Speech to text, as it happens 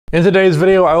In today's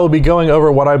video, I will be going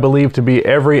over what I believe to be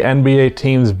every NBA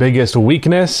team's biggest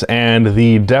weakness, and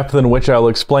the depth in which I'll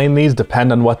explain these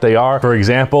depend on what they are. For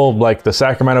example, like the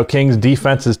Sacramento Kings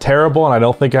defense is terrible, and I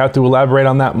don't think I have to elaborate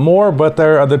on that more, but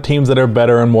there are other teams that are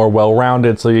better and more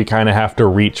well-rounded, so you kind of have to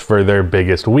reach for their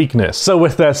biggest weakness. So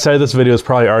with that said, this video is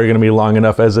probably already going to be long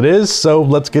enough as it is, so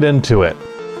let's get into it.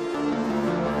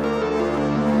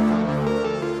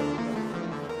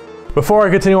 Before I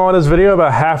continue on with this video,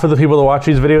 about half of the people that watch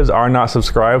these videos are not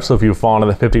subscribed, so if you fall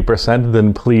into the 50%,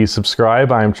 then please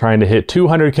subscribe. I'm trying to hit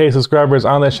 200k subscribers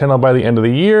on this channel by the end of the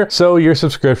year, so your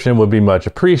subscription would be much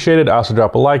appreciated. Also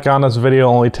drop a like on this video,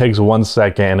 it only takes 1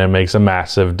 second and it makes a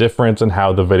massive difference in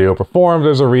how the video performs.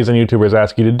 There's a reason YouTubers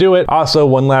ask you to do it. Also,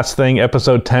 one last thing,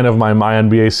 episode 10 of my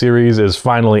NBA series is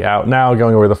finally out now,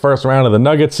 going over the first round of the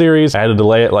Nuggets series. I had to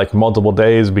delay it like multiple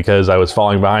days because I was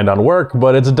falling behind on work,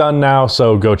 but it's done now,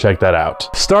 so go check that out.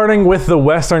 Starting with the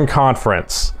Western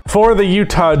Conference. For the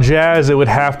Utah Jazz, it would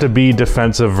have to be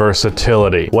defensive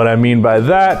versatility. What I mean by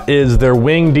that is their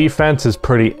wing defense is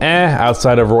pretty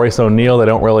Outside of Royce O'Neal, they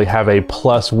don't really have a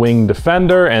plus wing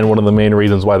defender, and one of the main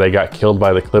reasons why they got killed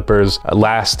by the Clippers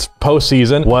last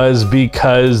postseason was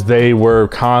because they were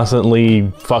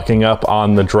constantly fucking up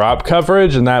on the drop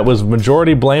coverage, and that was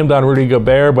majority blamed on Rudy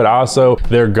Gobert, but also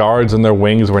their guards and their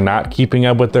wings were not keeping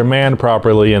up with their man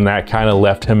properly, and that kind of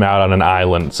left him out on an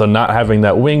island. So not having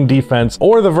that wing defense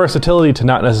or the versatility to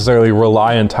not necessarily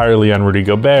rely entirely on Rudy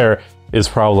Gobert is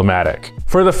problematic.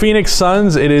 For the Phoenix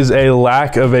Suns, it is a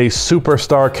lack of a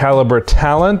superstar caliber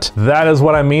talent. That is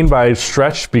what I mean by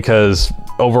stretch, because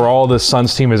overall this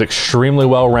Suns team is extremely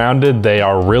well-rounded. They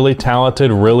are really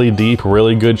talented, really deep,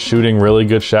 really good shooting, really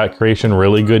good shot creation,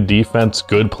 really good defense,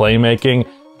 good playmaking.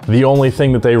 The only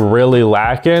thing that they really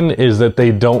lack in is that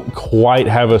they don't quite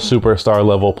have a superstar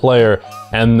level player,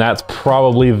 and that's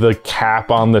probably the cap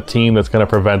on the team that's going to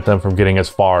prevent them from getting as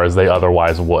far as they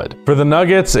otherwise would. For the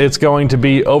Nuggets, it's going to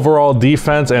be overall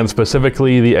defense and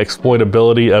specifically the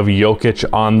exploitability of Jokic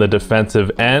on the defensive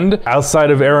end.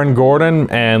 Outside of Aaron Gordon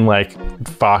and like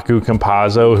Facu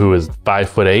Campazzo, who is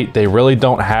 5'8", they really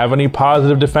don't have any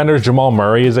positive defenders. Jamal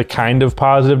Murray is a kind of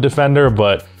positive defender,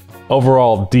 but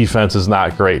overall defense is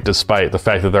not great, despite the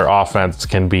fact that their offense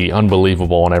can be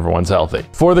unbelievable when everyone's healthy.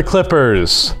 For the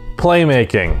Clippers,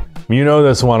 playmaking. You know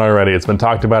this one already. It's been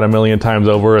talked about a million times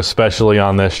over, especially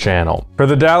on this channel. For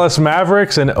the Dallas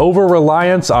Mavericks, an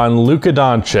over-reliance on Luka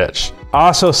Doncic.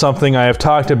 Also something I have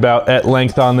talked about at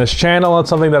length on this channel, and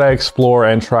something that I explore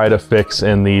and try to fix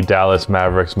in the Dallas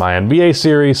Mavericks My NBA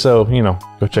series, so, you know,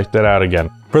 go check that out again.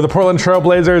 For the Portland Trail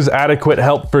Blazers, adequate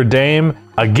help for Dame.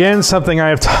 Again, something I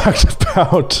have talked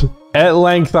about at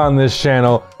length on this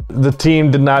channel. The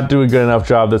team did not do a good enough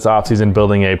job this offseason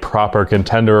building a proper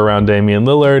contender around Damian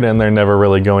Lillard, and they're never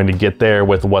really going to get there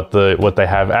with what they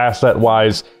have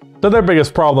asset-wise. So their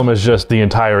biggest problem is just the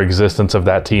entire existence of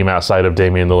that team outside of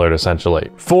Damian Lillard, essentially.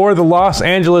 For the Los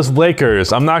Angeles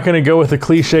Lakers, I'm not going to go with the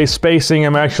cliche spacing.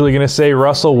 I'm actually going to say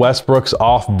Russell Westbrook's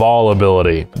off-ball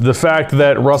ability. The fact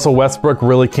that Russell Westbrook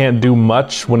really can't do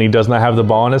much when he does not have the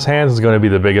ball in his hands is going to be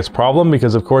the biggest problem,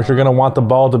 because of course you're going to want the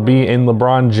ball to be in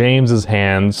LeBron James's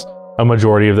hands a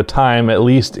majority of the time, at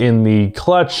least in the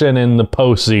clutch and in the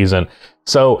postseason.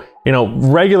 So, you know,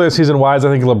 regular season wise,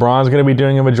 I think LeBron's going to be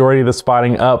doing a majority of the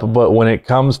spotting up, but when it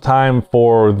comes time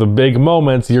for the big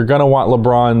moments, you're going to want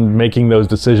LeBron making those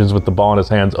decisions with the ball in his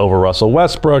hands over Russell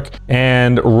Westbrook,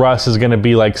 and Russ is going to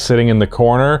be like sitting in the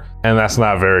corner, and that's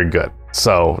not very good.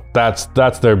 So that's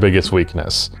their biggest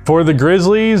weakness. For the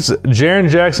Grizzlies, Jaren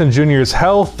Jackson Jr.'s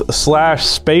health /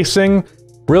 spacing.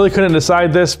 Really couldn't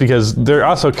decide this because they're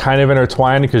also kind of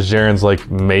intertwined, because Jaren's like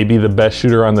maybe the best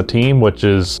shooter on the team, which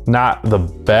is not the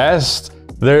best.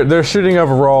 Their shooting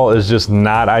overall is just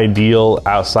not ideal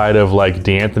outside of like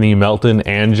DeAnthony Melton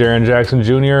and Jaren Jackson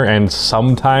Jr. and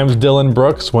sometimes Dylan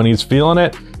Brooks when he's feeling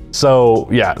it. So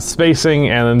yeah, spacing,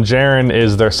 and then Jaren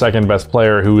is their second best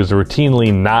player who is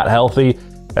routinely not healthy.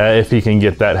 If he can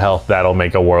get that health, that'll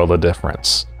make a world of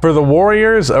difference. For the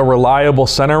Warriors, a reliable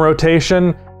center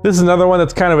rotation. This is another one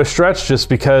that's kind of a stretch just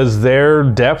because their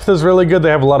depth is really good. They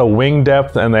have a lot of wing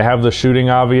depth, and they have the shooting,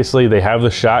 obviously. They have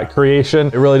the shot creation.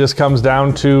 It really just comes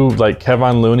down to, like,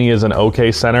 Kevon Looney is an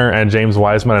okay center, and James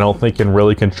Wiseman I don't think can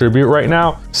really contribute right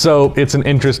now. So it's an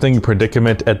interesting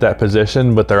predicament at that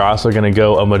position, but they're also going to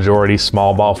go a majority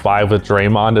small ball 5 with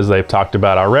Draymond, as they've talked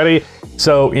about already.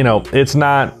 So, you know, it's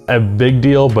not a big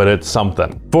deal, but it's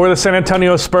something. For the San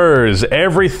Antonio Spurs,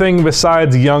 everything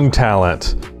besides young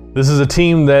talent. This is a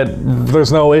team that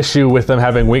there's no issue with them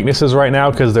having weaknesses right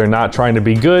now because they're not trying to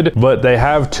be good, but they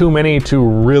have too many to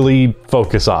really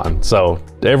focus on. So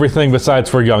everything besides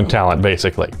for young talent,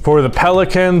 basically. For the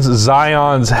Pelicans,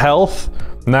 Zion's health.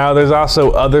 Now, there's also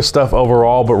other stuff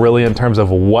overall, but really in terms of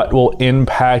what will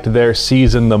impact their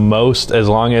season the most, as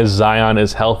long as Zion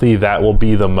is healthy, that will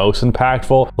be the most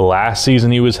impactful. Last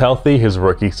season he was healthy, his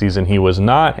rookie season he was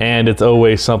not, and it's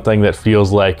always something that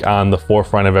feels like on the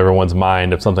forefront of everyone's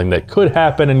mind of something that could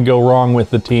happen and go wrong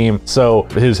with the team. So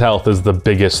his health is the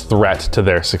biggest threat to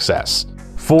their success.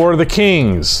 For the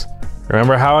Kings,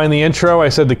 remember how in the intro I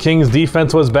said the Kings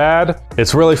defense was bad?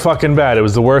 It's really fucking bad. It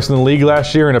was the worst in the league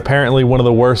last year and apparently one of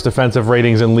the worst defensive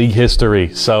ratings in league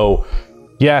history. So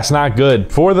yeah, it's not good.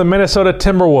 For the Minnesota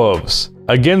Timberwolves,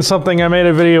 again, something I made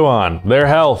a video on. Their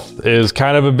health is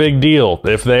kind of a big deal.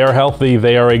 If they are healthy,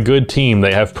 they are a good team.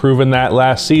 They have proven that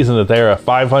last season that they are a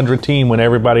 500 team when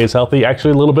everybody is healthy,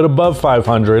 actually a little bit above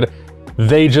 500.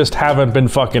 They just haven't been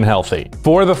fucking healthy.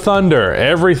 For the Thunder,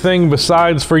 everything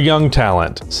besides for young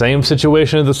talent. Same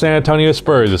situation as the San Antonio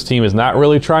Spurs. This team is not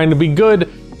really trying to be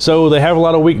good, so they have a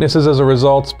lot of weaknesses as a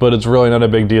result, but it's really not a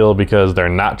big deal because they're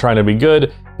not trying to be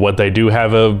good. What they do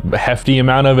have a hefty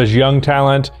amount of is young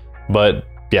talent, but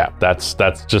yeah, that's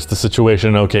just the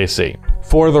situation in OKC.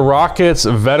 For the Rockets,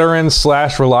 veterans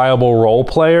 / reliable role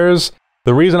players.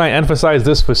 The reason I emphasize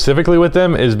this specifically with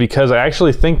them is because I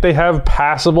actually think they have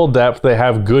passable depth. They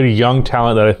have good young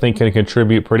talent that I think can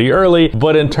contribute pretty early.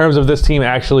 But in terms of this team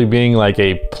actually being like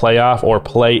a playoff or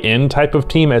play-in type of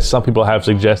team, as some people have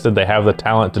suggested they have the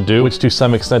talent to do, which to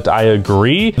some extent I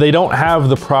agree, they don't have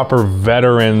the proper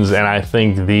veterans and I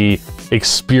think the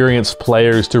experienced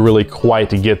players to really quite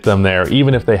get them there.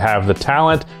 Even if they have the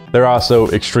talent, they're also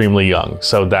extremely young.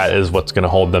 So that is what's going to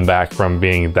hold them back from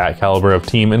being that caliber of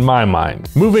team in my mind.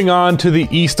 Moving on to the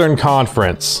Eastern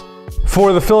Conference.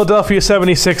 For the Philadelphia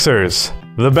 76ers,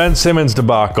 the Ben Simmons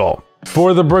debacle.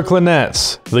 For the Brooklyn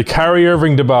Nets, the Kyrie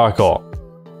Irving debacle.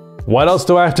 What else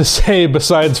do I have to say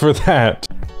besides for that?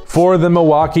 For the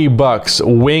Milwaukee Bucks,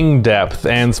 wing depth,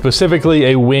 and specifically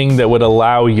a wing that would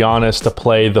allow Giannis to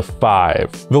play the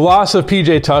 5. The loss of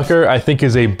PJ Tucker, I think,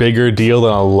 is a bigger deal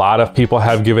than a lot of people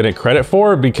have given it credit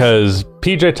for, because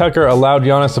PJ Tucker allowed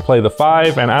Giannis to play the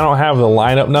 5, and I don't have the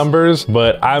lineup numbers,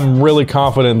 but I'm really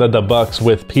confident that the Bucks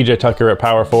with PJ Tucker at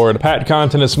power forward, Pat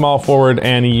Connaughton at small forward,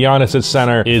 and Giannis at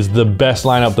center is the best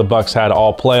lineup the Bucks had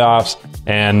all playoffs.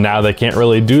 And now they can't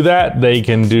really do that. They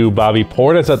can do Bobby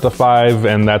Portis at the 5,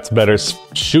 and that's better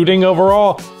shooting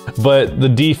overall. But the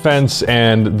defense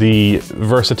and the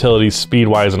versatility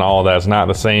speed-wise and all of that is not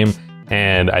the same.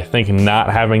 And I think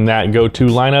not having that go-to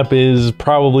lineup is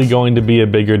probably going to be a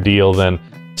bigger deal than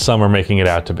some are making it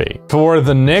out to be. For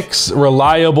the Knicks,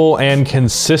 reliable and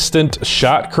consistent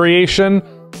shot creation.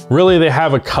 Really, they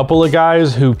have a couple of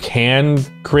guys who can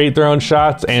create their own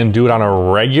shots and do it on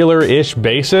a regular-ish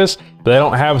basis, but they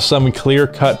don't have some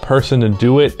clear-cut person to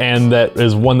do it, and that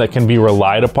is one that can be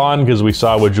relied upon, because we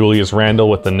saw with Julius Randle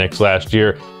with the Knicks last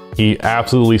year. He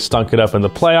absolutely stunk it up in the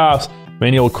playoffs.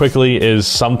 Manuel Quickley is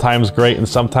sometimes great and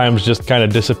sometimes just kind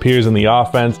of disappears in the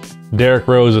offense. Derrick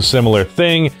Rose, a similar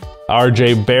thing.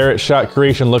 RJ Barrett shot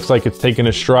creation looks like it's taken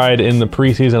a stride in the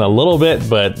preseason a little bit,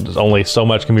 but only so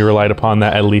much can be relied upon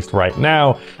that, at least right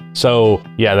now. So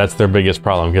yeah, that's their biggest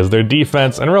problem, because their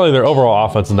defense and really their overall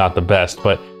offense is not the best,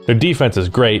 but their defense is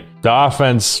great. The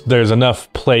offense, there's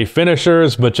enough play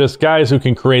finishers, but just guys who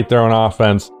can create their own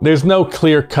offense. There's no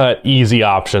clear-cut, easy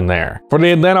option there. For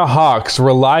the Atlanta Hawks,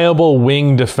 reliable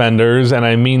wing defenders, and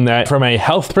I mean that from a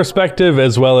health perspective,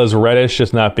 as well as Reddish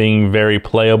just not being very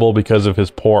playable because of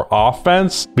his poor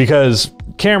offense. Because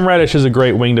Cam Reddish is a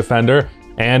great wing defender,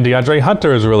 and DeAndre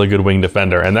Hunter is a really good wing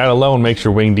defender, and that alone makes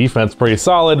your wing defense pretty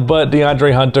solid, but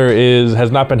DeAndre Hunter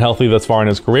has not been healthy thus far in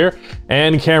his career,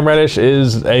 and Cam Reddish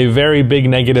is a very big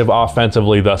negative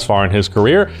offensively thus far in his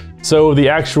career. So the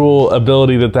actual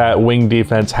ability that wing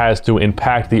defense has to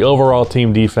impact the overall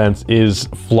team defense is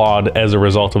flawed as a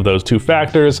result of those two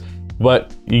factors.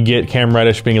 But you get Cam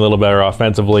Reddish being a little better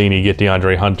offensively, and you get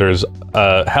DeAndre Hunter's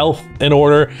health in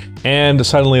order, and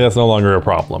suddenly that's no longer a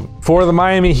problem. For the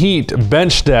Miami Heat,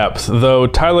 bench depth, though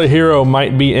Tyler Hero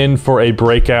might be in for a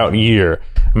breakout year.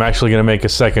 I'm actually going to make a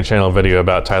second channel video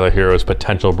about Tyler Hero's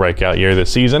potential breakout year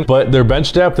this season, but their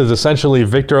bench depth is essentially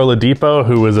Victor Oladipo,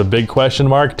 who is a big question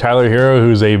mark, Tyler Hero,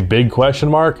 who's a big question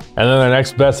mark, and then their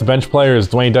next best bench player is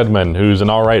Dwayne Dedmon, who's an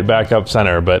alright backup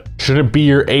center, but shouldn't be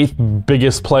your 8th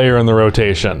biggest player in the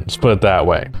rotation, let's put it that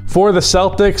way. For the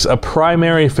Celtics, a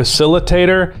primary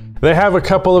facilitator. They have a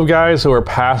couple of guys who are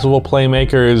passable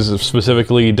playmakers,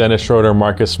 specifically Dennis Schroeder,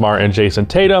 Marcus Smart, and Jason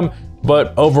Tatum.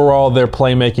 but overall their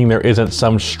playmaking, there isn't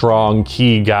some strong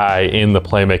key guy in the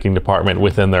playmaking department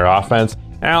within their offense.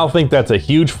 And I don't think that's a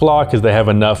huge flaw because they have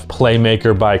enough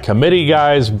playmaker by committee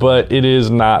guys, but it is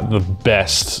not the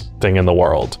best thing in the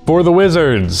world. For the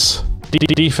Wizards,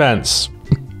 defense.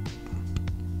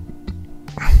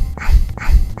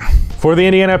 For the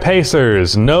Indiana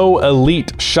Pacers, no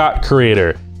elite shot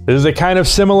creator. This is a kind of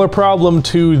similar problem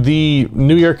to the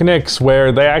New York Knicks,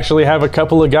 where they actually have a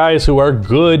couple of guys who are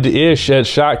good-ish at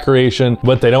shot creation,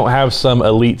 but they don't have some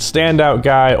elite standout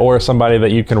guy or somebody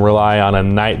that you can rely on a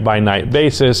night-by-night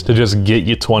basis to just get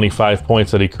you 25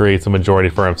 points that he creates a majority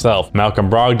for himself.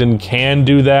 Malcolm Brogdon can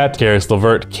do that. Caris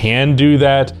LeVert can do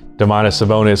that. Domantas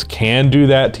Sabonis can do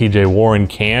that, TJ Warren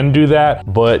can do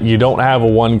that, but you don't have a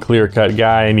one clear-cut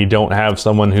guy and you don't have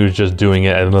someone who's just doing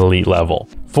it at an elite level.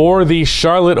 For the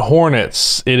Charlotte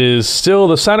Hornets, it is still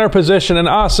the center position, and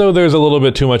also there's a little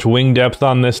bit too much wing depth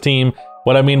on this team.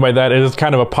 What I mean by that is it's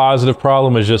kind of a positive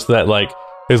problem, is just that, like,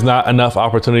 there's not enough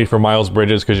opportunity for Miles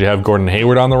Bridges because you have Gordon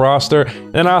Hayward on the roster.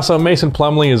 And also Mason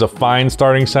Plumlee is a fine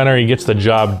starting center. He gets the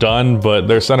job done, but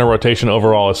their center rotation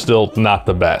overall is still not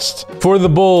the best. For the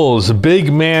Bulls,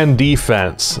 big man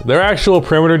defense. Their actual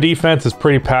perimeter defense is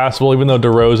pretty passable, even though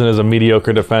DeRozan is a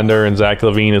mediocre defender and Zach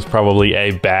LaVine is probably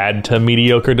a bad to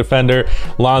mediocre defender.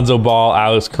 Lonzo Ball,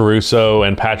 Alex Caruso,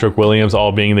 and Patrick Williams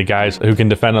all being the guys who can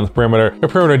defend on the perimeter. Their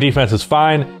perimeter defense is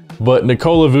fine. But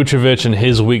Nikola Vucevic and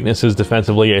his weaknesses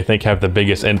defensively, I think, have the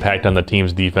biggest impact on the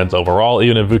team's defense overall.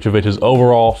 Even if Vucevic is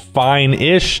overall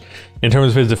fine-ish in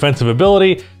terms of his defensive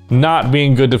ability, not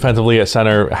being good defensively at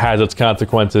center has its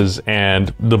consequences,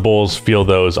 and the Bulls feel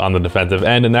those on the defensive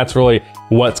end, and that's really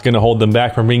what's going to hold them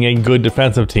back from being a good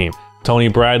defensive team. Tony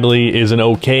Bradley is an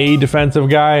okay defensive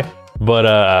guy,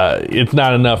 but it's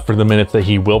not enough for the minutes that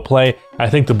he will play. I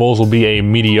think the Bulls will be a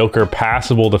mediocre,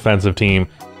 passable defensive team,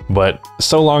 but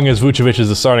so long as Vucevic is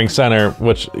the starting center,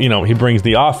 which, you know, he brings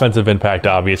the offensive impact,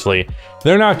 obviously,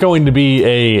 they're not going to be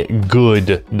a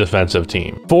good defensive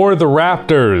team. For the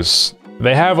Raptors,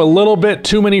 they have a little bit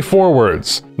too many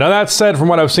forwards. Now that said, from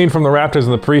what I've seen from the Raptors in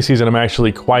the preseason, I'm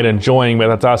actually quite enjoying, but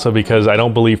that's also because I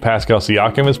don't believe Pascal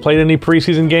Siakam has played any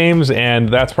preseason games, and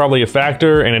that's probably a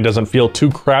factor, and it doesn't feel too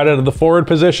crowded at the forward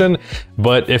position.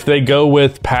 But if they go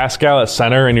with Pascal at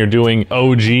center and you're doing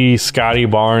OG, Scotty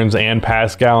Barnes, and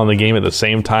Pascal in the game at the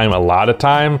same time a lot of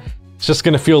time, it's just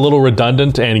going to feel a little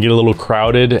redundant and get a little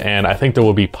crowded, and I think there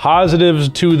will be positives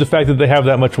to the fact that they have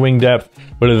that much wing depth,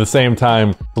 but at the same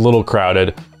time, a little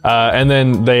crowded. And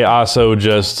then they also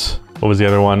just... what was the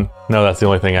other one? No, that's the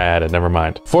only thing I added, never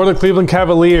mind. For the Cleveland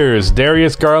Cavaliers,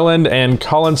 Darius Garland and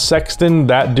Colin Sexton,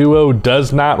 that duo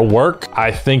does not work. I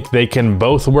think they can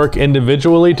both work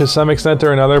individually to some extent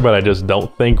or another, but I just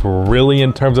don't think really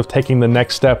in terms of taking the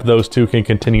next step, those two can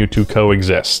continue to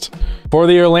coexist. For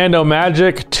the Orlando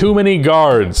Magic, too many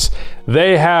guards.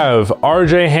 They have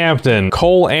RJ Hampton,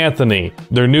 Cole Anthony,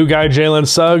 their new guy Jalen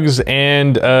Suggs,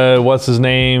 and what's his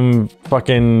name?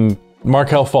 Fucking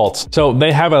Markelle Fultz. So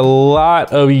they have a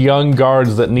lot of young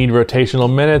guards that need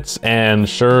rotational minutes, and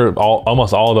sure,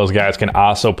 almost all of those guys can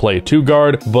also play two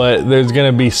guard, but there's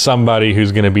gonna be somebody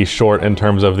who's gonna be short in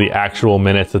terms of the actual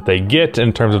minutes that they get,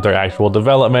 in terms of their actual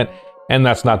development, and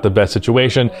that's not the best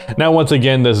situation. Now, once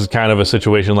again, this is kind of a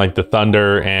situation like the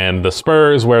Thunder and the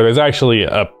Spurs, where there's actually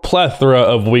a plethora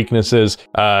of weaknesses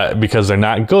because they're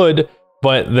not good,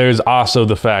 but there's also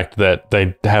the fact that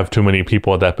they have too many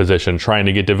people at that position trying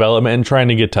to get development and trying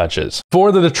to get touches.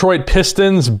 For the Detroit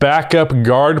Pistons, backup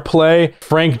guard play,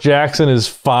 Frank Jackson is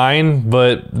fine,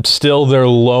 but still their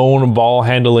lone ball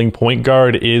handling point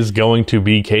guard is going to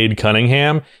be Cade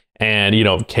Cunningham. And, you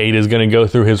know, Cade is going to go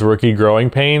through his rookie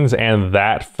growing pains, and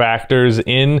that factors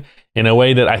in a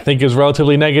way that I think is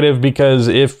relatively negative, because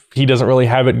if he doesn't really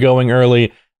have it going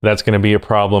early, that's going to be a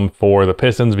problem for the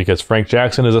Pistons, because Frank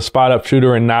Jackson is a spot-up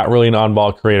shooter and not really an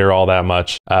on-ball creator all that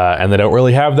much, and they don't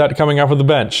really have that coming off of the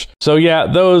bench. So yeah,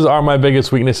 those are my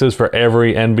biggest weaknesses for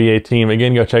every NBA team.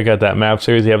 Again, go check out that map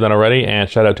series if you haven't done already, and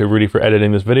shout out to Rudy for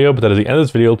editing this video. But that is the end of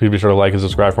this video. Please be sure to like and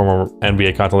subscribe for more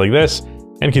NBA content like this,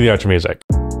 and cue the outro music.